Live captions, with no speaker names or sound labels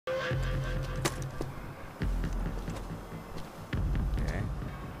Okay.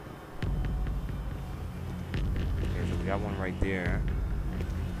 Okay, so we got one right there.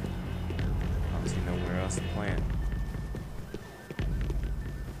 I don't see nowhere else to plant.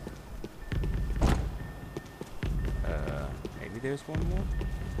 Maybe there's one more?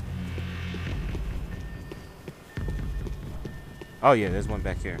 Oh yeah, there's one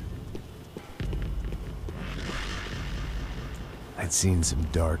back here. I'd seen some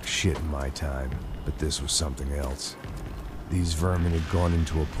dark shit in my time, but this was something else. These vermin had gone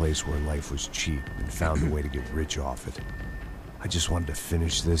into a place where life was cheap and found a way to get rich off it. I just wanted to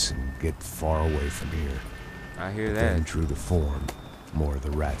finish this and get far away from here. I hear that. Then, true to form, more of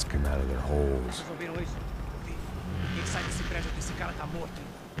the rats come out of their holes.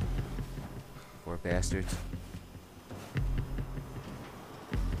 Poor bastards.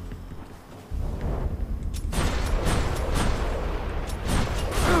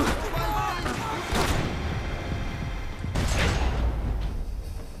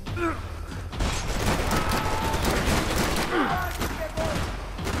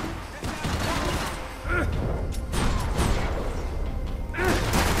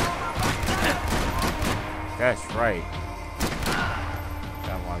 That's right.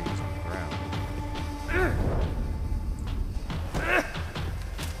 Got while he was on the ground.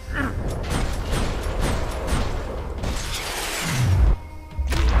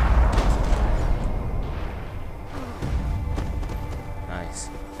 Nice.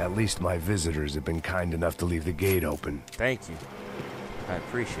 At least my visitors have been kind enough to leave the gate open. Thank you. I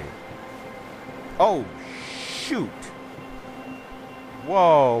appreciate it. Oh, shoot.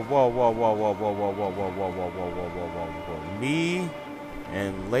 Whoa, whoa, whoa, whoa, whoa, whoa, whoa, whoa, whoa, whoa, whoa, whoa, whoa, whoa, whoa, whoa. Me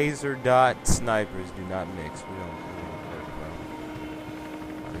and laser dot snipers do not mix. We don't work, bro.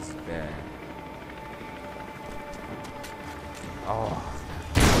 Oh, this is bad. Oh.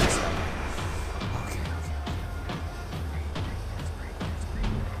 Okay, okay.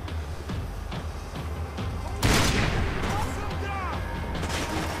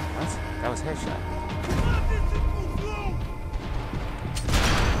 What? That was headshot.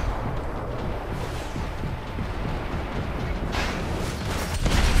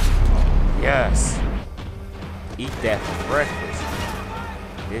 Yes. Eat that for breakfast.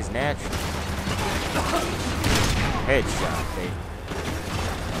 It is natural. Headshot, baby.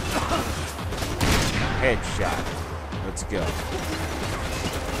 Headshot. Let's go.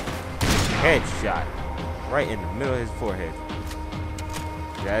 Headshot. Right in the middle of his forehead.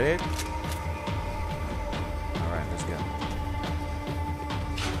 Is that it? Alright, let's go.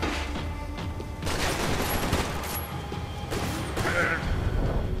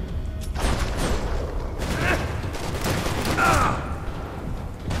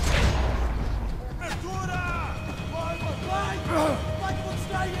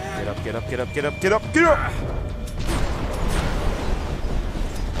 Get up, get up, get up, get up, get up!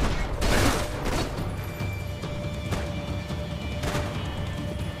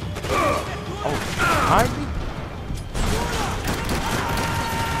 Oh, behind me?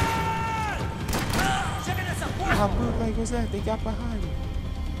 How bootleg was that? They got behind me.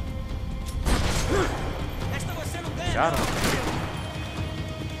 Shot him.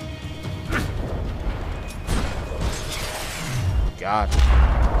 Got him.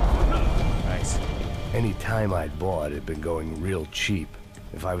 Nice. Any time I'd bought had been going real cheap.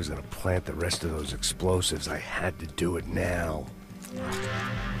 If I was gonna plant the rest of those explosives, I had to do it now.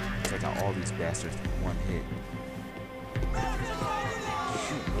 Take out all these bastards in one hit.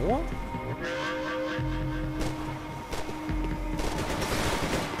 Shoot more?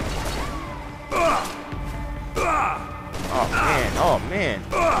 Oh man, oh man.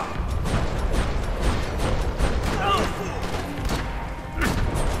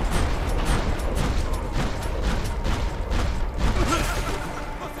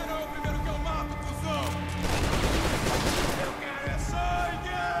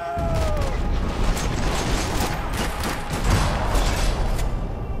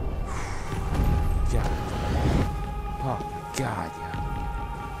 God, yeah.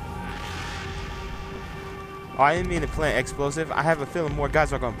 Oh, I didn't mean to plant explosive. I have a feeling more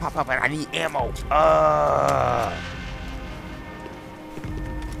guys are gonna pop up and I need ammo.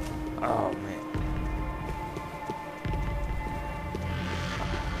 Oh man.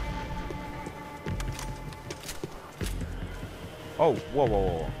 Oh, whoa, whoa,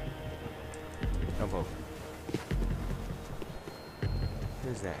 whoa. No vote.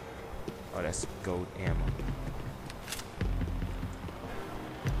 What is that? Oh, that's gold ammo.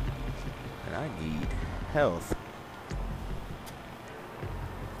 And I need health.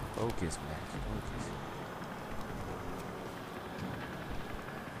 Focus, Max. Focus.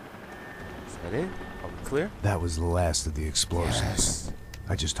 That it? Are we clear? That was the last of the explosions. Yes.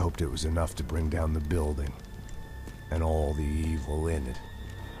 I just hoped it was enough to bring down the building. And all the evil in it.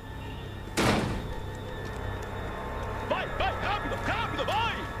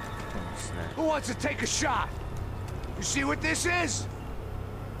 Oh, snap. Who wants to take a shot? You see what this is?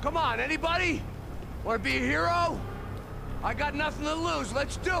 Come on, anybody? Want to be a hero? I got nothing to lose.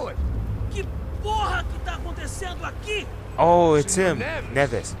 Let's do it. Que porra que tá acontecendo aqui? Oh, it's him. Neves.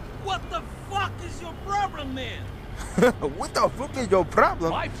 Neves. What the fuck is your problem, man? What the fuck is your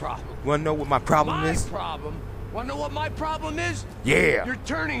problem? My problem. Wanna know what my problem My is? problem? Want to know what my problem is? Yeah. You're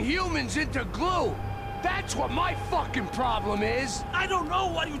turning humans into glue. That's what my fucking problem is. I don't know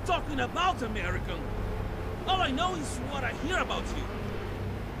what you're talking about, American. All I know is what I hear about you.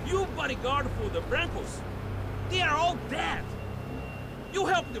 You bodyguard for the Brancos. They are all dead. You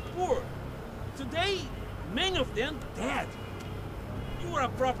help the poor. Today, many of them dead. You are a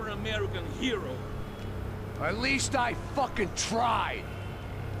proper American hero. At least I fucking tried.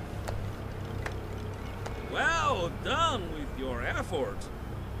 Well done with your effort.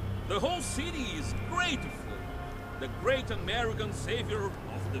 The whole city is grateful. The great American savior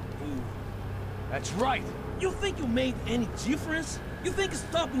of the poor. That's right. You think you made any difference? You think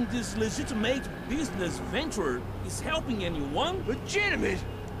stopping this legitimate business venture is helping anyone? Legitimate?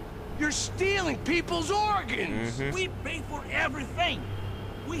 You're stealing people's organs. We pay for everything.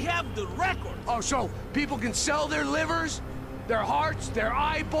 We have the record. Oh, so people can sell their livers, their hearts, their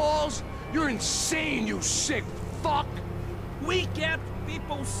eyeballs? You're insane, you sick fuck. We kept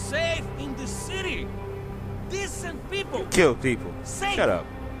people safe in the city. Decent people. Kill people. Safe. Shut up.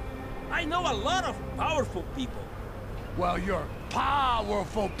 I know a lot of powerful people. Well, your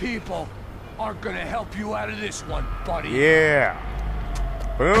powerful people aren't gonna help you out of this one, buddy. Yeah.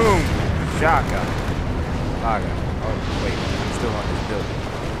 Boom. Shaka. Saga. Oh, wait. I'm still on this building.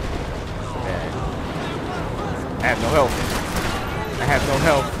 Bad. I have no health. I have no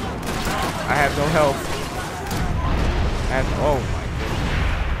health. I have no health. I have, oh my goodness.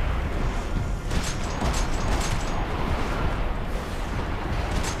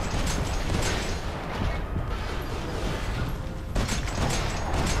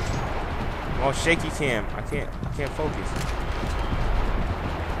 Oh, shaky cam. I can't focus.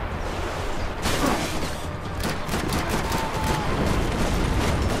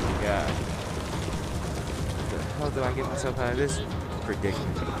 God. What the hell do I get myself out of this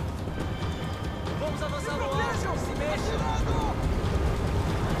predicament?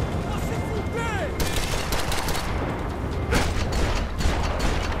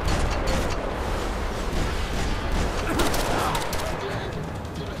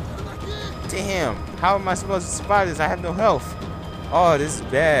 Damn, how am I supposed to survive this? I have no health. Oh, this is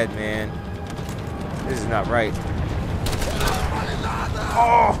bad, man. This is not right.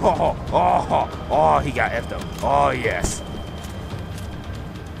 Oh, he got effed up. Oh, yes.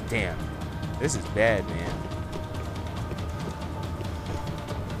 Damn, this is bad, man.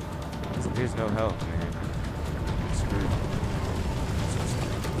 There's no help, man. I'm screwed.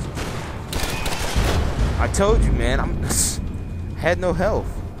 I told you, man. I had no health.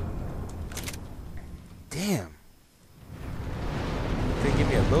 Damn. They give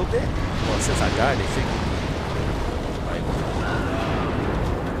me a little bit? Well, since I died, they should give me like.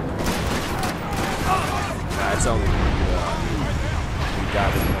 Nah, it's only when you die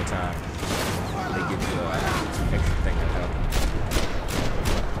one more time. They give you an extra thing of health.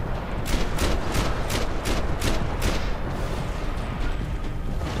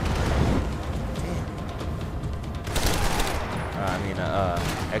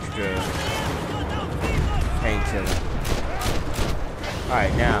 Extra painkiller.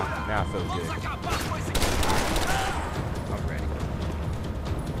 Alright, now I feel good. I'm ready.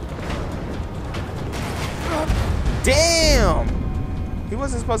 Damn! He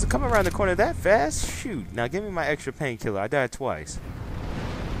wasn't supposed to come around the corner that fast. Shoot. Now give me my extra painkiller. I died twice.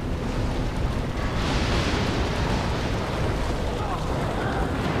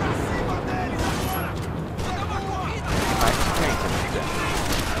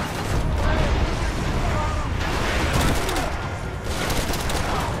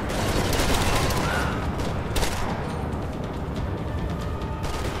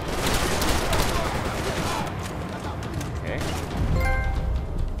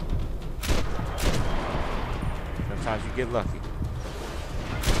 Sometimes you get lucky.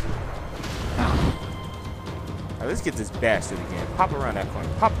 Now let's get this bastard again. Pop around that corner.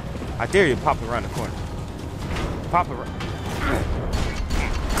 Pop. I dare you to pop around the corner. Pop around.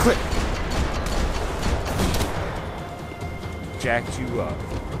 Click. Jacked you up.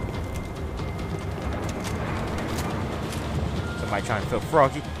 Somebody trying to feel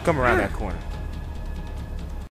froggy. Come around that corner.